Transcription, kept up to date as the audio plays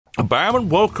Bam and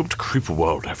welcome to Creeper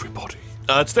World, everybody.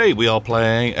 Today we are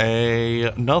playing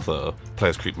another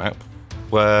Players Creep map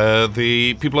where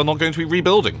the people are not going to be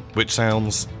rebuilding, which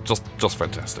sounds just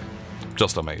fantastic,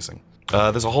 just amazing.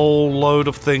 There's a whole load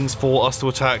of things for us to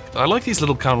attack. I like these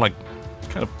little kind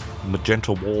of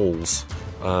magenta walls,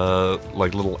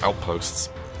 like little outposts.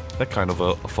 They're kind of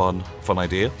a fun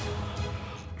idea.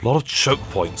 A lot of choke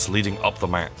points leading up the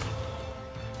map,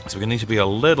 so we're gonna need to be a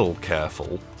little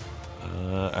careful.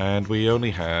 And we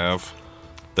only have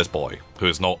this boy, who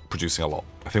is not producing a lot.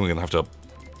 I think we're going to have to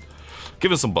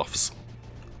give him some buffs.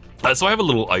 So I have a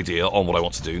little idea on what I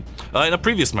want to do. In a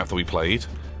previous map that we played,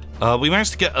 we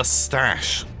managed to get a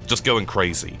stash just going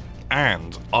crazy.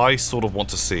 And I sort of want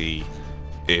to see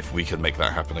if we can make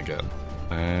that happen again.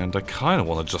 And I kind of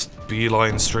want to just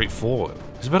beeline straight forward.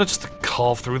 Is it better just to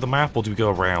carve through the map, or do we go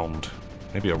around?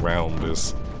 Maybe around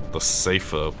is the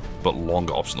safer but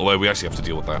longer option, although we actually have to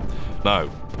deal with that. No,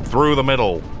 through the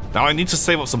middle. Now I need to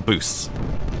save up some boosts.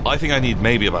 I think I need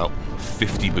maybe about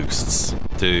 50 boosts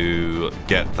to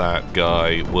get that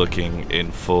guy working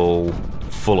in full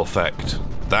effect.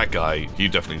 That guy, you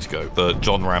definitely need to go. The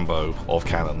John Rambo of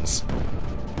cannons.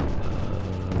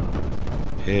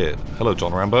 Here. Hello,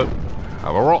 John Rambo.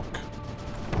 Have a rock.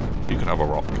 You can have a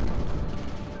rock.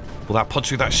 Will that punch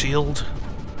through that shield?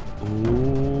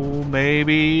 Ooh,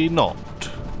 maybe not.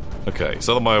 Okay,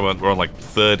 so at the moment we're on like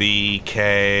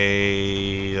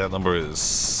 30k. That number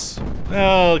is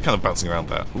kind of bouncing around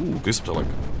that. Ooh, goosebumps are like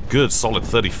good solid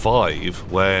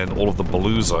 35 when all of the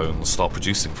blue zones start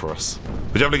producing for us.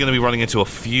 We're definitely going to be running into a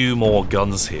few more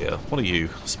guns here. What are you?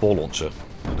 Spore launcher.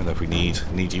 I don't know if we need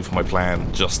you for my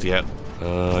plan just yet.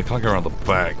 I can't go around the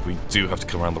back. We do have to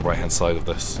come around the right-hand side of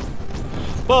this.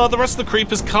 But the rest of the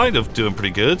creep is kind of doing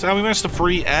pretty good, and we managed to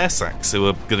free air sacs who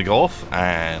are going to go off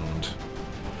and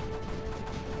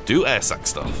do air sac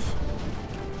stuff.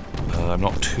 I'm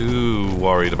not too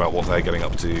worried about what they're getting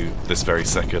up to this very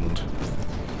second.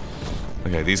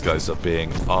 Okay, these guys are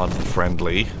being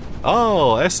unfriendly.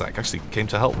 Oh, air sac actually came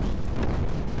to help.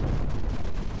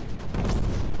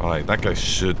 Right, that guy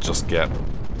should just get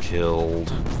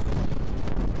killed.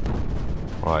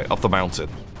 Right, up the mountain.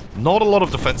 Not a lot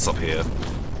of defense up here.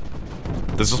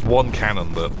 There's just one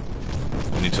cannon that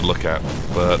we need to look at,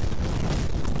 but...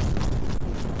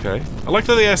 Okay. I like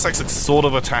that the air sacs are sort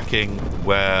of attacking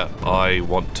where I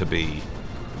want to be.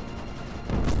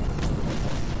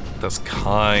 That's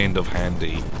kind of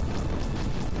handy.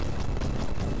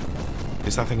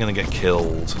 Is that thing gonna get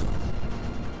killed?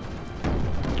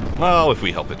 Well, if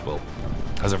we help it will.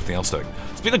 How's everything else doing?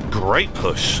 It's been a great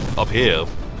push up here.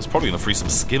 It's probably gonna free some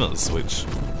skimmers, which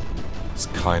is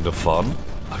kind of fun.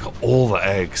 I got all the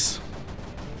eggs.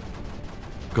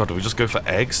 God, do we just go for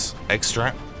eggs?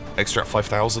 Extract? Extract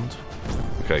 5,000?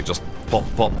 Okay, just pop,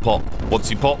 pop, pop.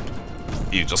 Once you pop,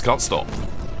 you just can't stop.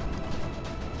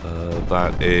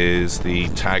 That is the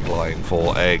tagline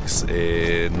for eggs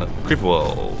in Creeper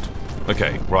World.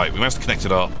 Okay, right, we managed to connect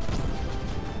it up.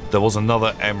 There was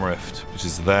another M-Rift, which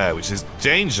is there, which is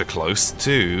danger close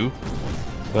to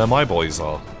where my boys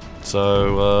are.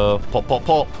 So, pop, pop,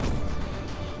 pop.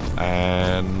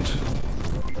 And...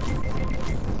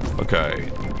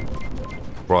 okay.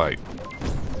 Right.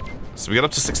 So we get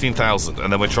up to 16,000,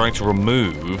 and then we're trying to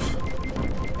remove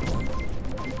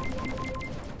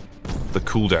the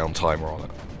cooldown timer on it.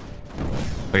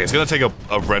 Okay, it's going to take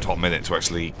a red-hot minute to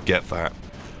actually get that.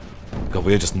 God,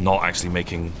 we're just not actually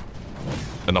making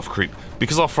enough creep.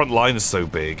 Because our front line is so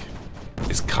big,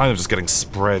 it's kind of just getting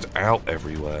spread out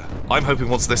everywhere. I'm hoping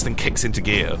once this thing kicks into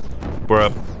gear, we're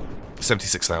at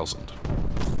 76,000.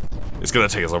 It's going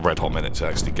to take us a red-hot minute to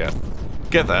actually get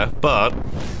there, but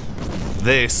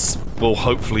this will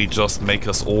hopefully just make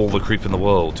us all the creep in the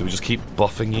world. Do we just keep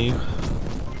buffing you?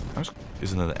 How much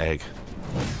isn't an egg?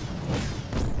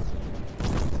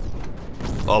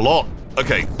 A lot.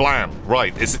 Okay, blam.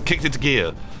 Right, it's kicked into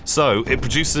gear. So, it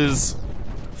produces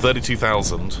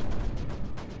 32,000.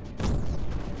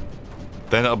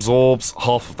 Then it absorbs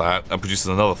half of that and produces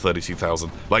another 32,000.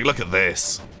 Like, look at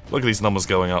this. Look at these numbers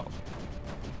going up.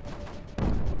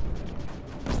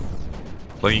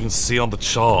 Like, you can see on the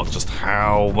chart just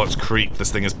how much creep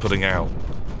this thing is putting out.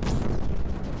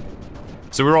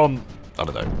 So we're on, I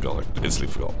don't know, God, I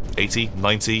instantly forgot. 80,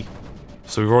 90?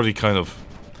 So we've already kind of,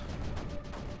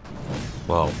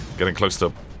 well, getting close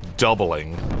to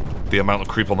doubling the amount of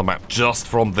creep on the map just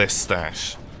from this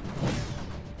stash.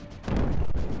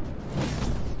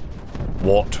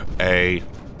 What a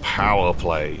power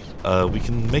play. We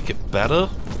can make it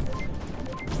better.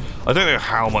 I don't know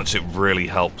how much it really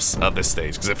helps at this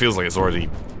stage, because it feels like it's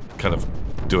already kind of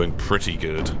doing pretty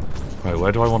good. Right,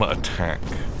 where do I want to attack?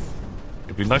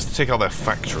 It'd be nice to take out their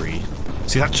factory.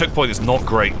 See, that choke point is not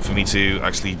great for me to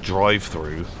actually drive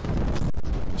through.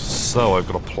 So I've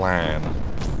got a plan.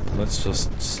 Let's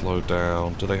just slow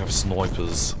down. Do they have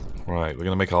snipers? Right, we're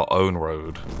gonna make our own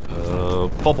road.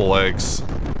 Popple eggs.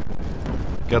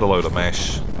 Get a load of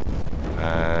mesh.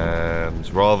 And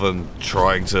rather than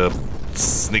trying to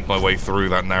sneak my way through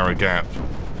that narrow gap,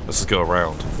 let's just go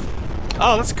around.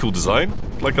 Oh, that's a cool design.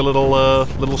 Like a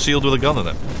little shield with a gun in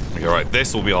it. Okay, right,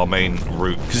 this will be our main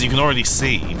route, because you can already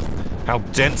see how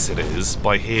dense it is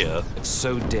by here. It's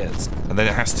so dense. And then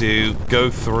it has to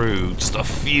go through just a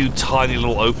few tiny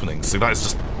little openings, so that is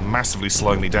just massively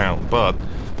slowing me down. But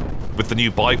with the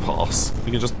new bypass, we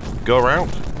can just go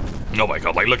around. Oh my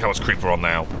god, like look how much creep we're on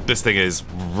now. This thing is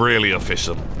really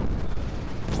efficient.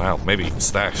 Wow, maybe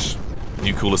stash.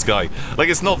 New coolest guy. Like,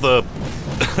 it's not the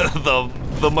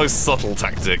the most subtle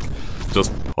tactic.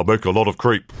 Just, I make a lot of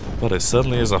creep. But it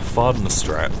certainly is a fun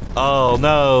strat. Oh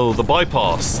no, the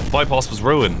bypass. The bypass was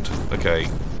ruined. Okay.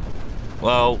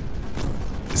 Well,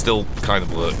 it still kind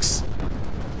of works.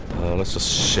 Let's just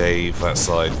shave that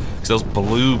side. Because there's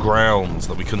blue grounds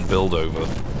that we couldn't build over.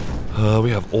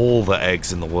 We have all the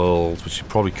eggs in the world, which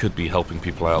probably could be helping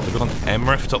people out. They've got an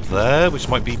M-Rift up there, which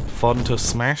might be fun to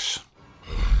smash.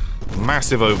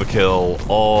 Massive overkill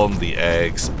on the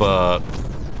eggs, but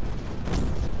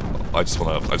I just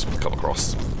wanna come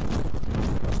across.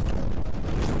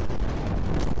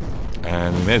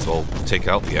 And we may as well take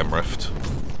out the M-Rift,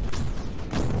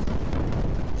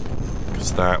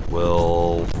 because that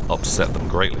will upset them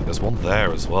greatly. There's one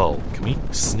there as well. Can we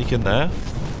sneak in there?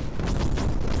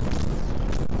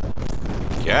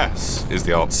 Yes, is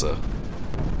the answer.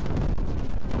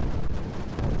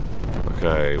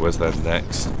 Okay, where's that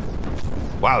next?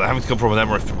 Wow, they're having to come from an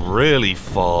M-Rift really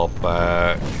far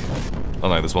back. Oh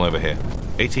no, there's one over here.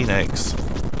 18 eggs.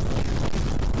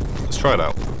 Let's try it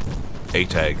out.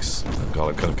 8 eggs. Oh god,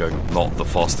 I'm kind of going not the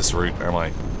fastest route, am I?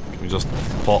 Can we just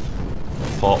pop,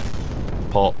 pop,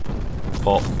 pop,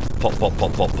 pop, pop, pop,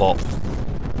 pop, pop, pop.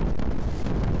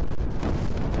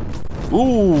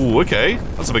 Ooh, okay.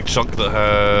 That's a big chunk that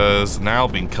has now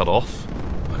been cut off.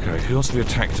 Okay, who wants to be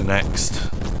attacked next?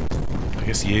 I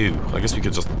guess you. I guess we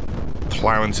could just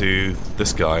plow into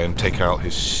this guy and take out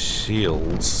his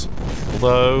shields.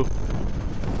 Although,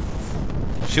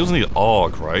 shields need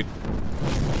ARG, right?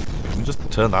 Can we just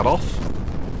turn that off?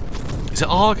 Is it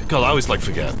ARG? God, I always like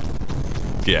forget.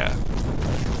 Yeah.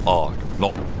 ARG,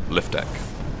 not lift deck.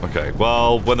 Okay,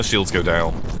 well, when the shields go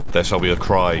down, there shall be a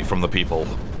cry from the people.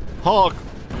 Hark!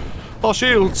 Our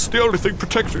shields, the only thing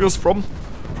protecting us from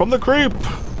the creep!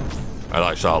 And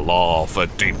I shall laugh, a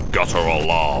deep guttural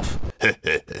laugh.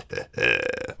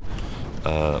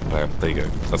 Bam, there you go.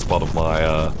 That's part of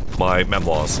my, my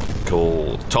memoirs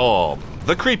called Tom,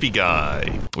 the Creepy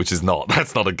Guy. Which is not,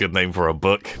 that's not a good name for a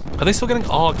book. Are they still getting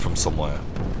ARG from somewhere?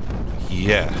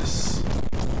 Yes.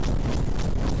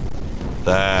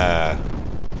 There.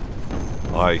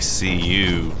 I see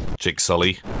you, Chick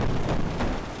Sully.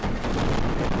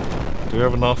 Do we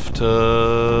have enough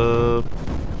to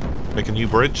make a new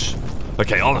bridge?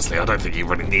 Okay, honestly, I don't think you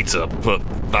really need to put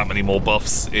that many more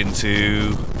buffs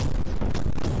into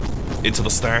the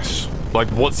stash.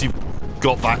 Like, once you've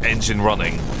got that engine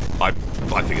running, I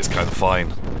think it's kind of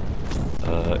fine.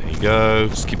 Here you go,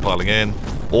 just keep piling in.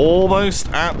 Almost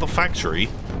at the factory.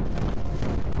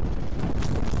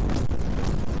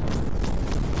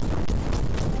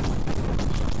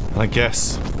 I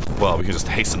guess, well, we can just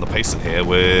hasten the pace in here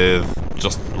with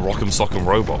just rock'em sock'em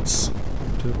robots.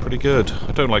 Doing pretty good.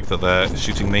 I don't like that they're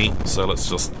shooting me, so let's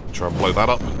just try and blow that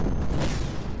up.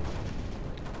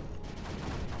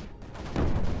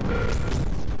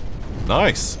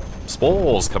 Nice!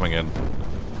 Spores coming in.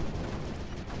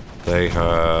 They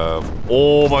have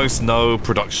almost no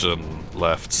production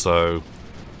left, so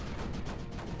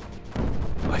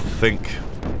I think,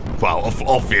 well,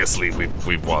 obviously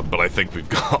we've won, but I think we've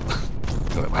got,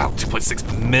 wow, 2.6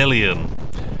 million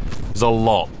is a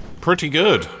lot. Pretty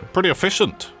good, pretty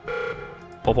efficient.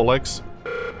 Bobble legs.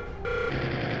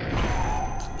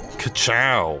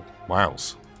 Ka-chow.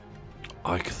 Wows.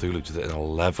 I Cthulhu did it in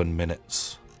 11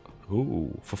 minutes.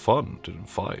 Ooh, for fun, did it in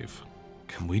 5.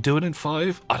 Can we do it in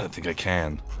 5? I don't think I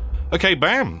can. Okay,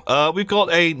 bam! We've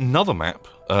got another map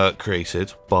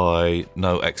created by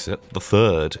No Exit, the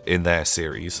 3rd in their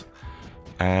series.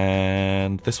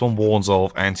 And this one warns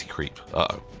of anti-creep.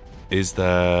 Uh-oh. Is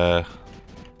there...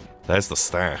 There's the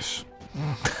stash.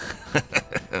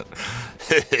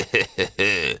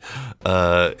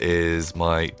 Is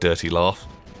my dirty laugh.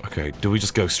 Okay, do we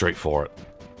just go straight for it?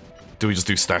 Do we just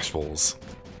do stash balls?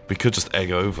 We could just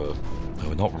egg over. Oh,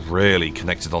 we're not really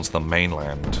connected onto the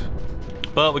mainland.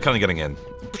 But we're kind of getting in.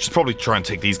 We should probably try and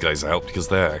take these guys out, because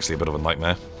they're actually a bit of a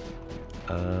nightmare.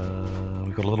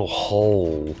 We've got a little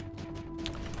hole.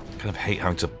 Kind of hate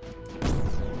having to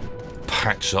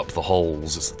patch up the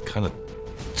holes. It's kind of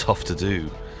tough to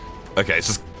do. Okay, it's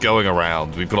just going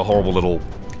around. We've got a horrible little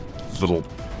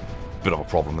bit of a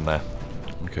problem in there.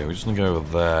 Okay, we're just gonna go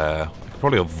over there. I could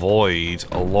probably avoid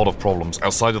a lot of problems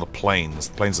outside of the plains.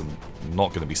 The plains are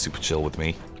not gonna be super chill with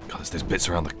me. God, there's those bits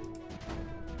around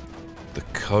the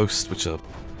coast which are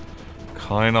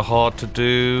kind of hard to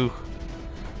do.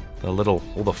 All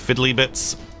the fiddly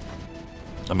bits.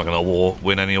 I'm not gonna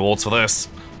win any awards for this.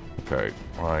 Okay,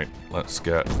 right, let's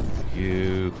get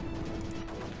you.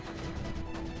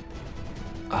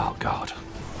 Oh god.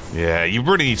 Yeah, you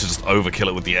really need to just overkill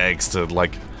it with the eggs to,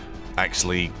 like,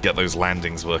 actually get those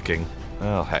landings working.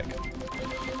 Oh, heck.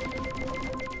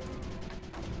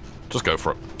 Just go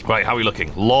for it. Right, how are we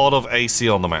looking? Lot of AC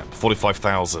on the map.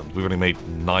 45,000. We've only made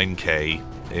 9k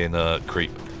in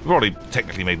creep. We've already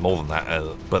technically made more than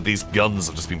that, but these guns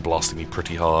have just been blasting me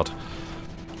pretty hard.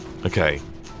 Okay,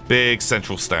 big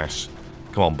central stash.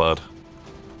 Come on, bud.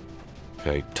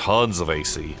 Okay, tons of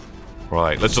AC.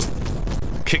 Right, let's just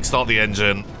kickstart the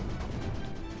engine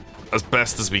as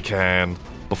best as we can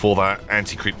before that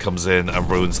anti-creep comes in and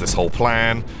ruins this whole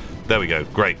plan. There we go.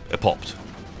 Great, it popped.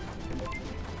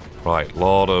 Right,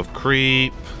 lot of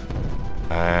creep.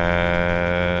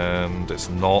 And it's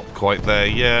not quite there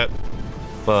yet.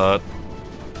 But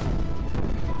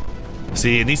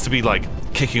see, it needs to be like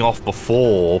kicking off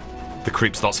before the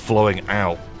creep starts flowing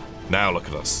out. Now look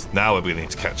at us. Now we're beginning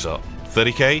to catch up.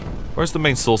 30k? Where's the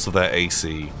main source of their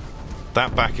AC?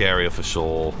 That back area for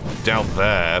sure. Down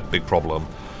there, big problem.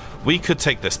 We could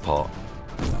take this part.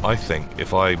 I think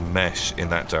if I mesh in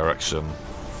that direction.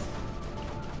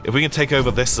 If we can take over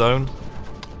this zone,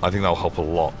 I think that'll help a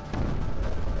lot.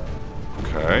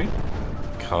 Okay.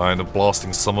 Kind of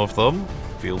blasting some of them.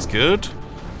 Feels good.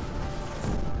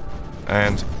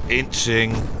 And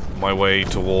inching my way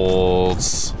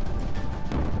towards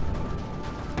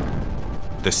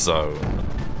this zone.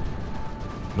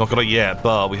 Not got it yet,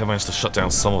 but we have managed to shut down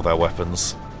some of their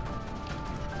weapons.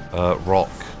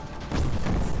 Rock.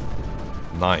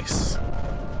 Nice.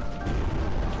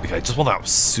 Okay, just want that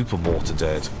super mortar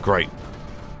dead. Great.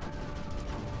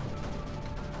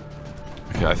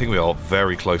 Okay, I think we are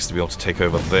very close to be able to take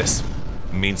over this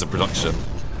means of production.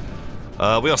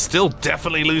 We are still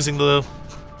definitely losing the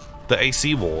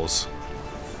AC wars.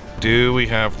 Do we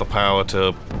have the power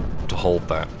to hold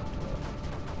that?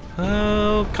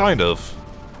 Kind of.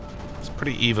 It's a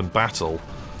pretty even battle.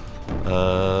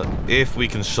 If we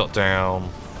can shut down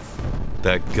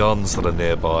their guns that are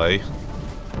nearby,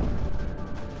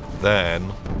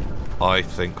 then I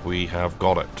think we have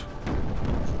got it.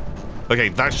 Okay,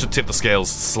 that should tip the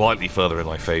scales slightly further in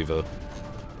my favour.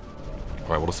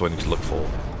 Alright, what else do I need to look for?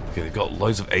 Okay, they've got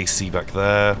loads of AC back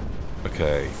there.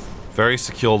 Okay, very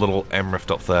secure little M rift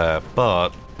up there,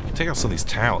 but we can take out some of these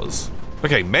towers.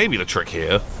 Okay, maybe the trick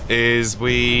here is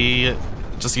we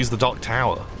just use the Dark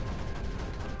Tower.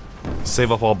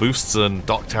 Save up our boosts and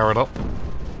Dark Tower it up.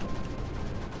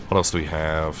 What else do we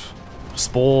have?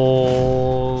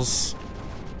 Spores.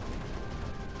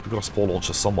 We've got a spore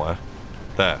launcher somewhere.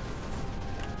 There.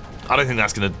 I don't think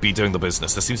that's going to be doing the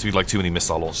business. There seems to be like too many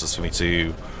missile launchers for me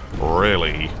to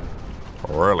really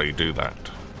do that.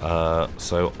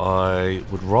 So I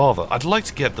would rather... I'd like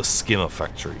to get the skimmer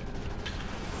factory.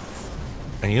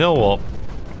 And you know what?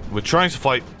 We're trying to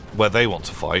fight where they want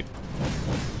to fight.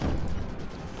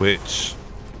 Which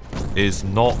is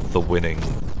not the winning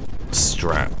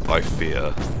strat, I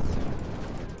fear.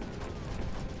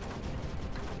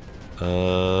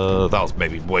 That was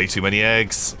maybe way too many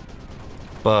eggs.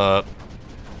 But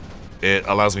it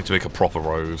allows me to make a proper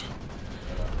road.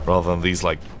 Rather than these,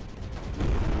 like,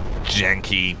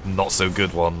 janky, not so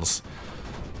good ones.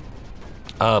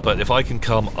 But if I can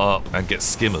come up and get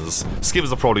skimmers,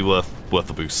 skimmers are probably worth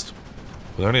the boost.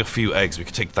 With only a few eggs, we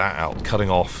could take that out, cutting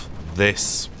off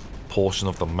this portion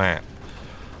of the map.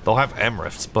 They'll have M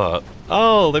rifts, but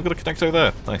oh, they've got a connector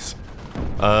there. Nice.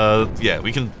 Yeah,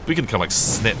 we can kind of like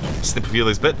snip a few of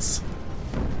those bits.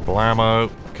 Blammo.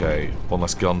 Okay, one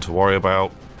less gun to worry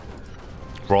about.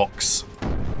 Rocks.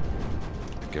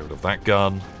 Get rid of that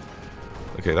gun.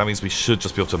 Okay, that means we should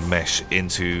just be able to mesh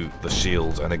into the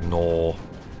shield and ignore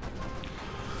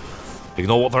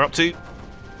what they're up to.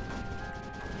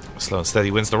 Slow and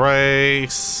steady wins the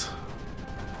race.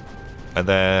 And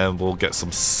then we'll get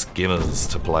some skimmers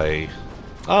to play.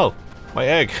 Oh, my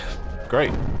egg.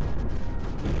 Great.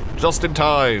 Just in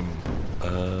time.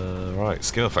 Right,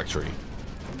 skimmer factory.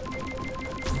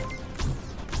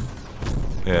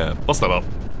 Yeah, bust that up.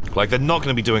 Like, they're not going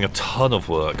to be doing a ton of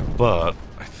work, but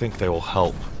I think they will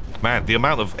help. Man, the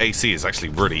amount of AC is actually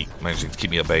really managing to keep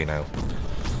me at bay now.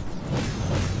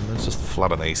 Let's just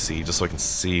flatten AC just so I can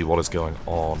see what is going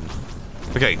on.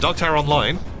 Okay, Dark Tower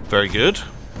online. Very good.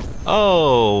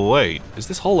 Oh, wait. Is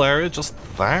this whole area just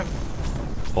that?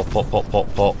 Pop, pop, pop,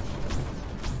 pop, pop.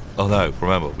 Oh no,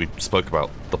 remember, we spoke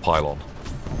about the pylon.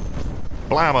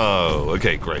 Blammo!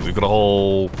 Okay, great. We've got a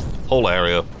whole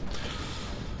area.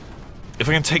 If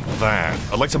I can take that,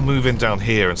 I'd like to move in down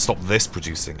here and stop this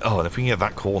producing. Oh, and if we can get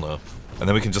that corner, and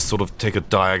then we can just sort of take a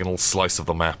diagonal slice of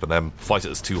the map and then fight it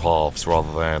as two halves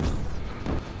rather than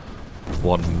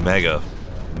one mega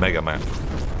map.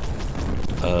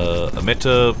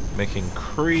 Emitter making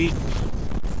creep.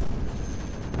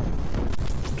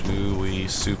 Do we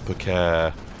super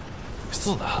care? This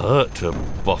doesn't hurt to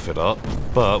buff it up,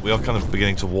 but we are kind of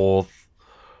beginning to win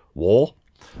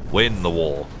the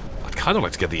war. I'd kind of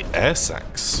like to get the air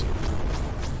sacs.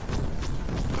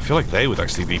 I feel like they would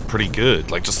actually be pretty good,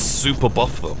 like just super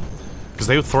buff them, because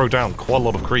they would throw down quite a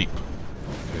lot of creep.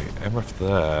 Okay, MRF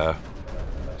there.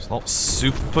 It's not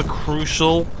super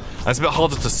crucial. And it's a bit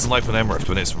harder to snipe an MRF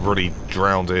when it's really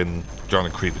drowned in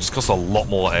creep. It just costs a lot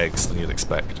more eggs than you'd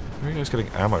expect. Where are you guys getting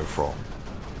ammo from?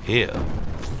 Here.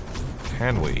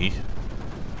 Can we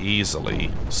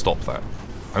easily stop that?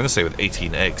 I'm going to say with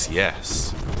 18 eggs,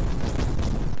 yes.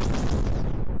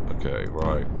 Okay,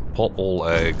 right. Pop all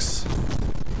eggs.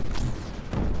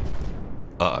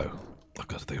 Uh-oh. Oh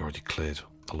god, they already cleared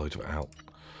a load of it out.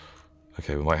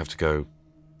 Okay, we might have to go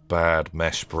bad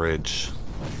mesh bridge.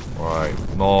 Right,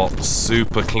 not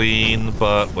super clean,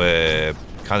 but we're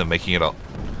kind of making it up.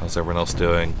 How's everyone else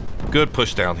doing? Good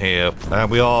push down here.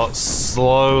 And we are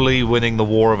slowly winning the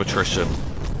war of attrition.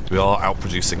 We are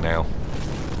outproducing now.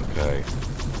 Okay.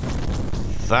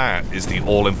 That is the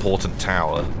all-important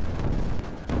tower.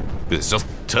 It's just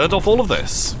turned off all of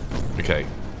this. Okay.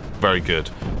 Very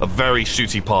good. A very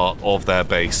shooty part of their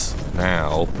base.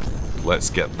 Now,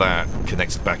 let's get that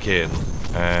connected back in.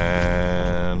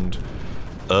 And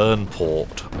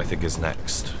Urnport, I think, is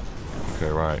next. Okay,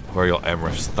 right. Where are your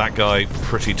MRFs? That guy,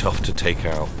 pretty tough to take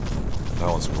out. That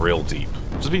one's real deep.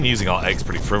 Just been using our eggs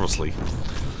pretty frivolously.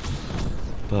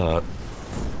 But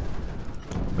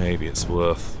maybe it's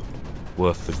worth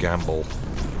the gamble.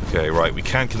 Okay, right, we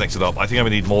can connect it up. I think I'm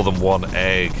gonna need more than one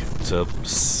egg to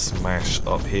smash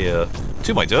up here.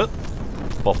 Two might do it.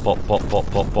 Pop, pop, pop, pop,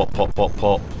 pop, pop, pop, pop,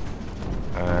 pop.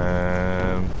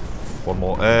 And one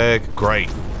more egg. Great.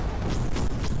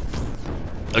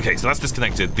 Okay, so that's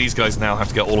disconnected. These guys now have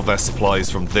to get all of their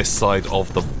supplies from this side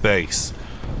of the base.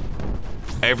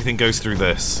 Everything goes through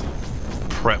this.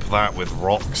 Prep that with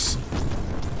rocks.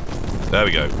 There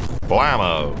we go.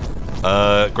 Blammo!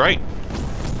 Great.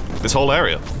 This whole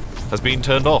area has been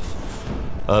turned off.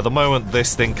 The moment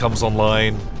this thing comes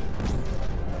online...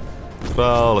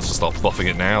 Well, let's just start buffing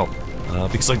it now.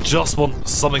 Because I just want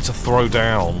something to throw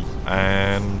down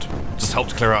and just help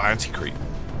to clear out anti-creep.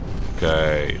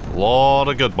 Okay, lot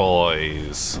of good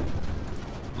boys.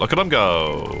 Look at them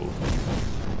go.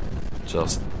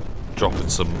 Just dropping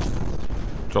some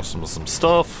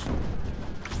stuff.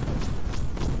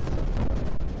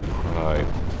 Right.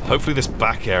 Hopefully this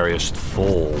back area should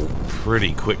fall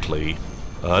pretty quickly.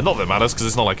 Not that it matters, because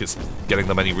it's not like it's getting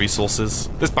them any resources.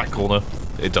 This back corner,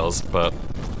 it does, but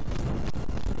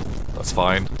that's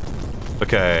fine.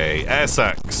 Okay, air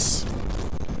sacs.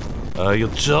 You're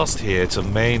just here to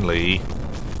mainly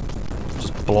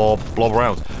just blob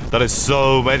around. That is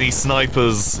so many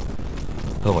snipers.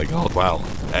 Oh my god, wow.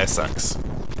 Air sacs.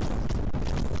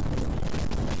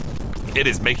 It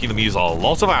is making them use a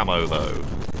lot of ammo, though.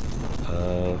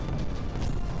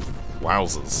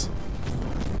 Wowzers.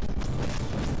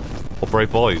 What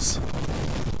brave boys.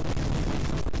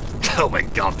 Oh my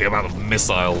god, the amount of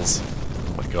missiles.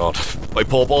 Oh my god. My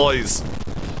poor boys.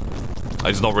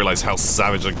 I did not realize how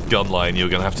savage a gun line you were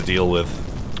going to have to deal with.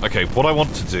 Okay, what I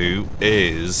want to do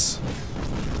is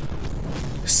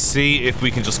see if we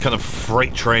can just kind of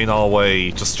freight train our way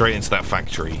just straight into that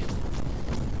factory.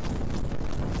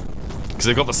 Because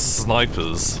they've got the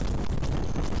snipers.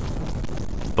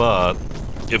 But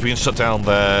if we can shut down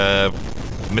their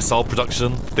missile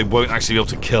production, they won't actually be able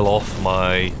to kill off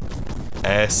my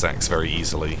air sacs very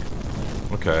easily.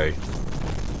 Okay.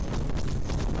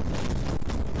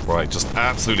 Right, just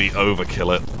absolutely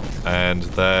overkill it, and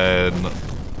then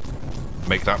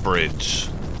make that bridge.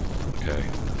 Okay.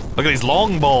 Look at these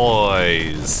long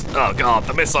boys! Oh god,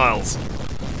 the missiles!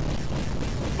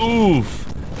 Oof!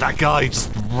 That guy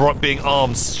just being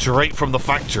armed straight from the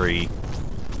factory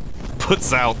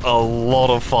puts out a lot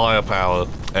of firepower.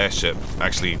 Airship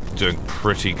actually doing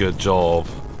pretty good job.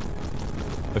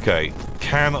 Okay,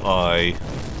 can I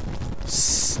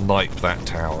snipe that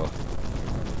tower?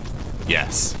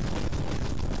 Yes.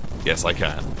 Yes, I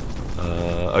can.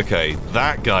 Okay,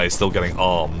 that guy is still getting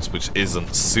armed, which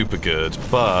isn't super good,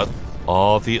 but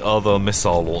are the other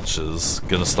missile launchers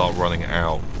gonna start running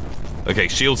out? Okay,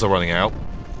 shields are running out.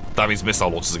 That means missile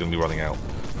launchers are gonna be running out.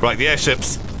 Right, the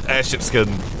airships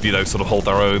can, you know, sort of hold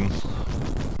their own.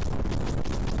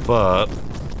 But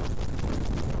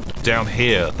down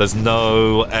here, there's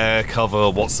no air cover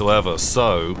whatsoever,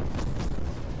 so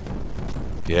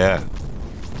yeah,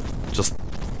 just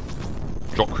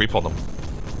drop creep on them.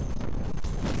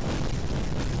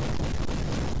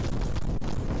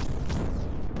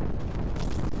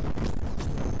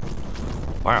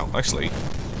 Wow, actually,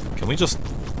 can we just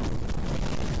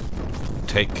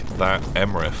take that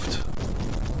M-Rift?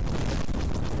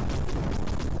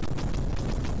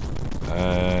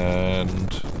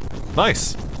 And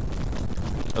nice!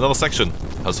 Another section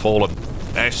has fallen.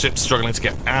 Airships struggling to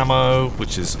get ammo,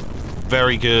 which is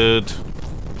very good.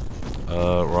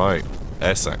 Right.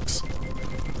 Air Sacs.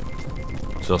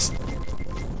 Just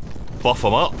buff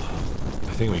them up.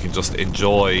 I think we can just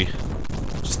enjoy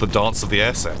just the dance of the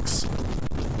Air Sacs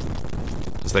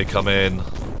as they come in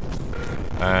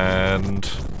and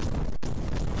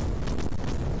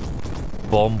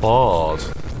bombard.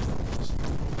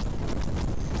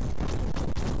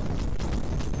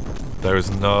 There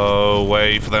is no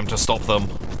way for them to stop them.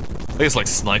 I think it's like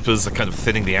snipers are kind of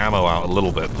thinning the ammo out a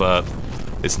little bit, but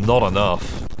it's not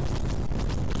enough.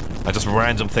 And just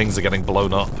random things are getting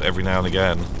blown up every now and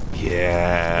again.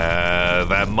 Yeah,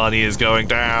 that money is going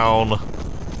down.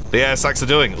 The air sacs are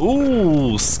doing.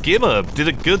 Ooh, Skimmer did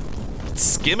a good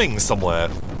skimming somewhere.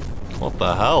 What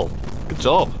the hell? Good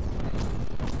job.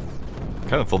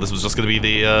 Kind of thought this was just going to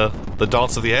be the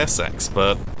dance of the air sacs,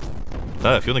 but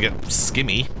no, if you want to get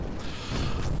skimmy,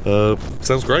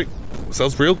 sounds great.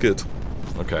 Sounds real good.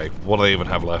 Okay, what do they even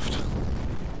have left?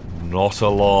 Not a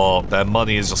lot. Their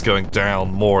money is just going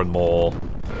down more and more.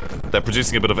 They're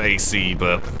producing a bit of AC,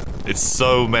 but it's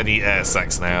so many air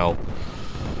sacs now.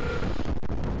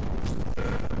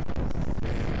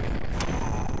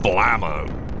 Blammo!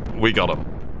 We got them.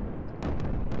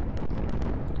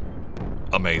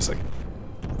 Amazing.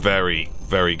 Very,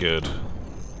 very good.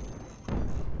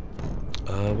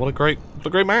 What a great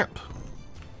map.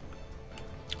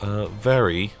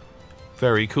 Very,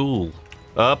 very cool.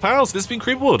 Pals, this has been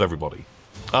Creeper World, everybody.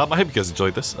 I hope you guys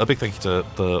enjoyed this. A big thank you to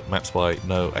the maps by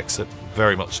No Exit.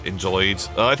 Very much enjoyed.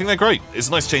 I think they're great. It's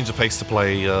a nice change of pace to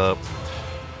play the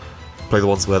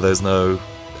ones where there's no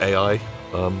AI.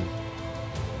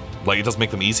 Like, it does make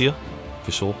them easier,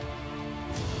 for sure.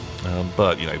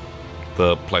 But, you know,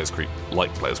 the Players Creep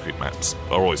maps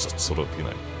are always just sort of, you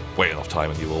know, wait enough time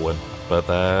and you will win. But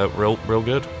they're real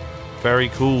good. Very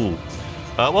cool.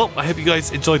 Well, I hope you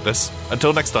guys enjoyed this.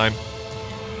 Until next time,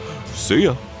 see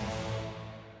ya!